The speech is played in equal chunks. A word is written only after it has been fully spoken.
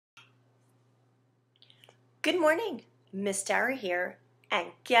Good morning, Miss Tara here, and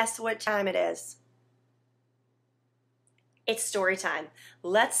guess what time it is? It's story time.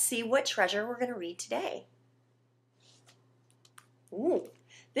 Let's see what treasure we're going to read today. Ooh,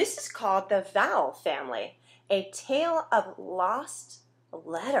 this is called the Vowel family, a tale of lost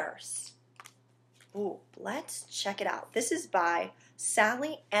letters. Ooh, let's check it out. This is by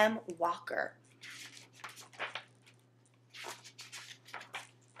Sally M. Walker.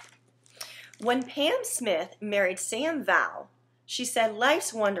 When Pam Smith married Sam Vowel, she said,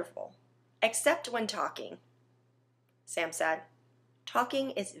 "Life's wonderful, except when talking." Sam said,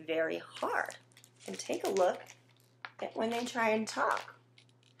 "Talking is very hard." And take a look at when they try and talk.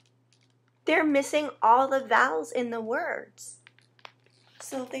 They're missing all the vowels in the words.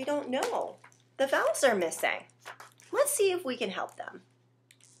 So they don't know. The vowels are missing. Let's see if we can help them.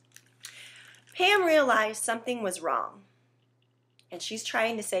 Pam realized something was wrong. And she's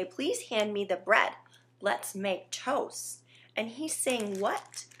trying to say, "Please hand me the bread. Let's make toast." And he's saying,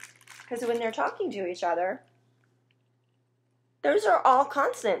 "What?" Because when they're talking to each other, those are all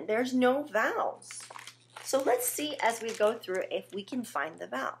consonant. There's no vowels. So let's see as we go through if we can find the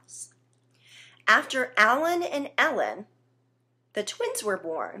vowels. After Alan and Ellen, the twins, were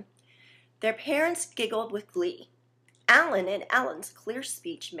born, their parents giggled with glee. Alan and Ellen's clear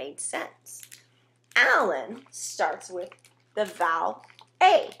speech made sense. Alan starts with the vowel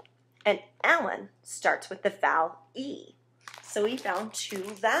A, and Ellen starts with the vowel E. So we found two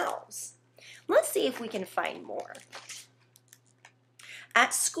vowels. Let's see if we can find more.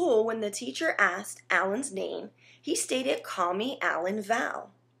 At school, when the teacher asked Alan's name, he stated, "Call me Alan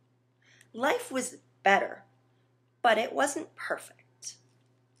Vowel." Life was better, but it wasn't perfect.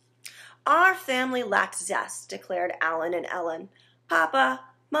 "Our family lacks zest," declared Alan and Ellen.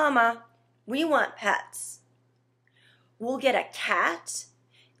 "Papa, Mama, we want pets." "We'll get a cat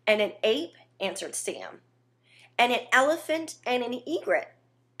and an ape," answered Sam. "And an elephant and an egret,"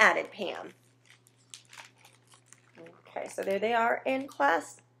 added Pam. Okay, so there they are in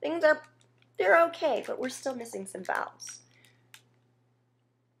class. They're okay, but we're still missing some vowels.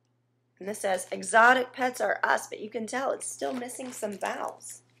 And this says, "Exotic pets are us," but you can tell it's still missing some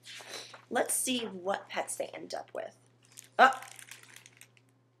vowels. Let's see what pets they end up with.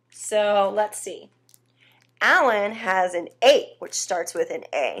 So let's see. Alan has an ape, which starts with an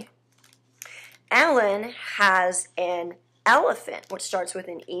A. Alan has an elephant, which starts with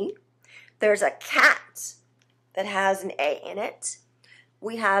an E. There's a cat that has an A in it.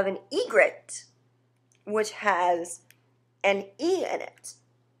 We have an egret, which has an E in it.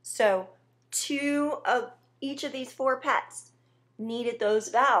 So two of each of these four pets needed those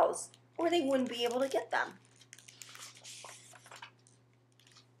vowels, or they wouldn't be able to get them.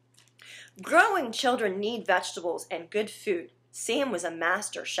 Growing children need vegetables and good food. Sam was a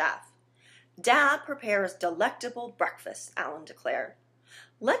master chef. "Dad prepares delectable breakfast," Alan declared.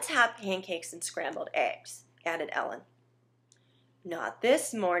 "Let's have pancakes and scrambled eggs," added Ellen. "Not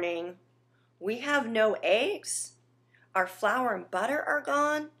this morning. We have no eggs. Our flour and butter are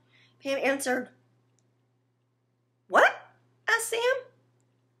gone," Pam answered. "What?" asked Sam.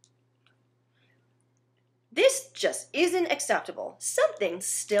 "This just isn't acceptable. Something's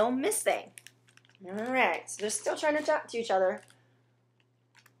still missing." All right, so they're still trying to talk to each other,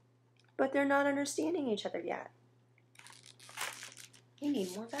 but they're not understanding each other yet. We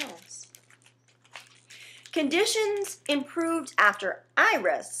need more vowels. Conditions improved after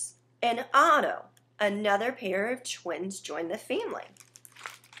Iris and Otto, another pair of twins, joined the family.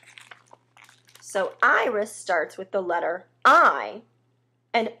 So Iris starts with the letter I,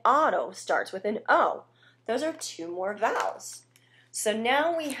 and Otto starts with an O. Those are two more vowels. So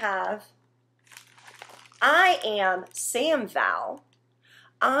now we have, I am Sam Vowel,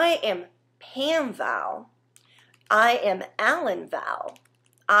 I am Pam Vowel, I am Alan Vowel,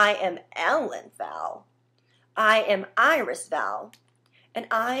 I am Ellen Vowel, I am Iris Vowel, and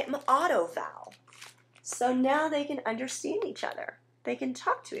I am Otto Vowel. So now they can understand each other. They can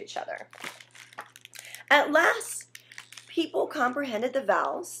talk to each other. At last, people comprehended the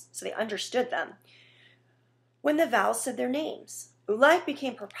vowels, so they understood them, when the vowels said their names. Life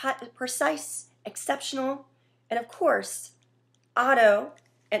became precise, exceptional, and of course, Otto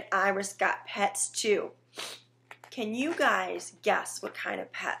and Iris got pets too. Can you guys guess what kind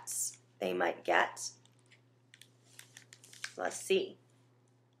of pets they might get? Let's see.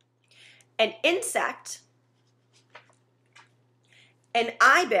 An insect, an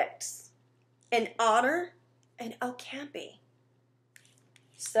ibex, an otter, and okapi.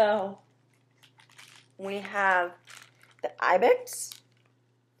 So we have the ibex.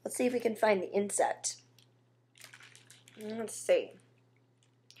 Let's see if we can find the insect. Let's see.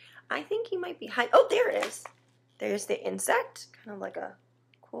 I think he might be hiding. Oh, there it is. There's the insect, kind of like a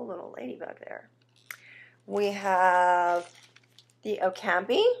cool little ladybug there. We have the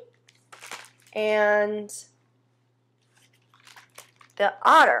okapi and the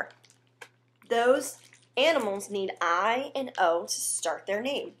otter. Those animals need I and O to start their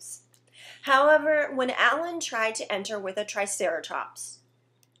names. However, when Alan tried to enter with a triceratops,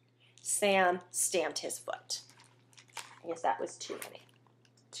 Sam stamped his foot. I guess that was too many.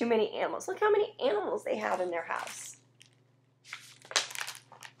 Too many animals. Look how many animals they have in their house.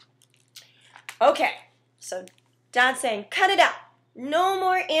 Okay, so Dad's saying, cut it out. No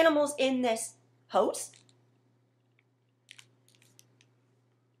more animals in this house.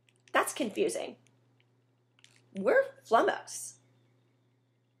 That's confusing. We're flummoxed.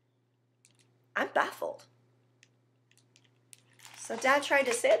 I'm baffled. So Dad tried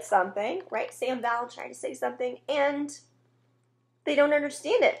to say something, right? Sam Vowel tried to say something, and they don't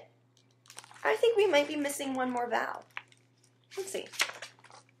understand it. I think we might be missing one more vowel. Let's see.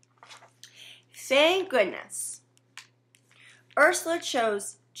 Thank goodness. Ursula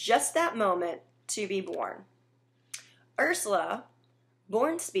chose just that moment to be born. Ursula,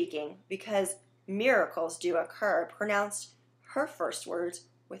 born speaking because miracles do occur, pronounced her first words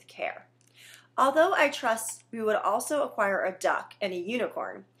with care. Although I trust we would also acquire a duck and a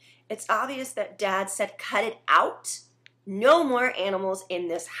unicorn, it's obvious that Dad said cut it out. No more animals in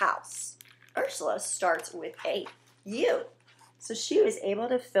this house. Ursula starts with a U. So she was able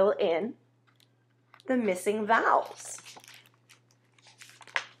to fill in the missing vowels.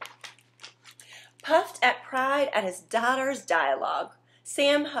 Puffed at pride at his daughter's dialogue,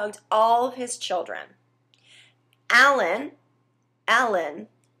 Sam hugged all of his children. Alan, Ellen,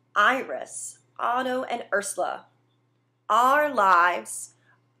 Iris, Otto, and Ursula. Our lives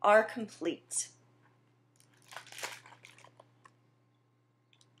are complete.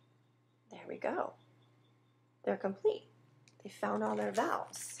 There we go. They're complete. They found all their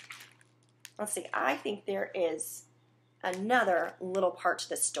vowels. Let's see, I think there is another little part to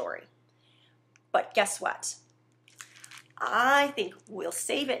this story. But guess what? I think we'll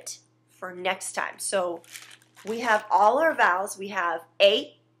save it for next time. So we have all our vowels. We have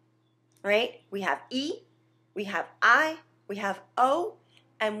A, right? We have E, we have I, we have O,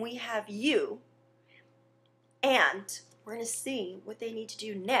 and we have U. And we're going to see what they need to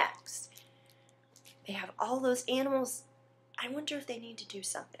do next. They have all those animals. I wonder if they need to do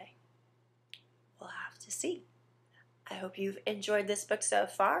something. We'll have to see. I hope you've enjoyed this book so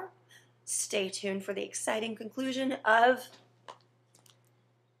far. Stay tuned for the exciting conclusion of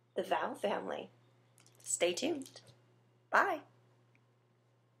the Vowel family. Stay tuned. Bye.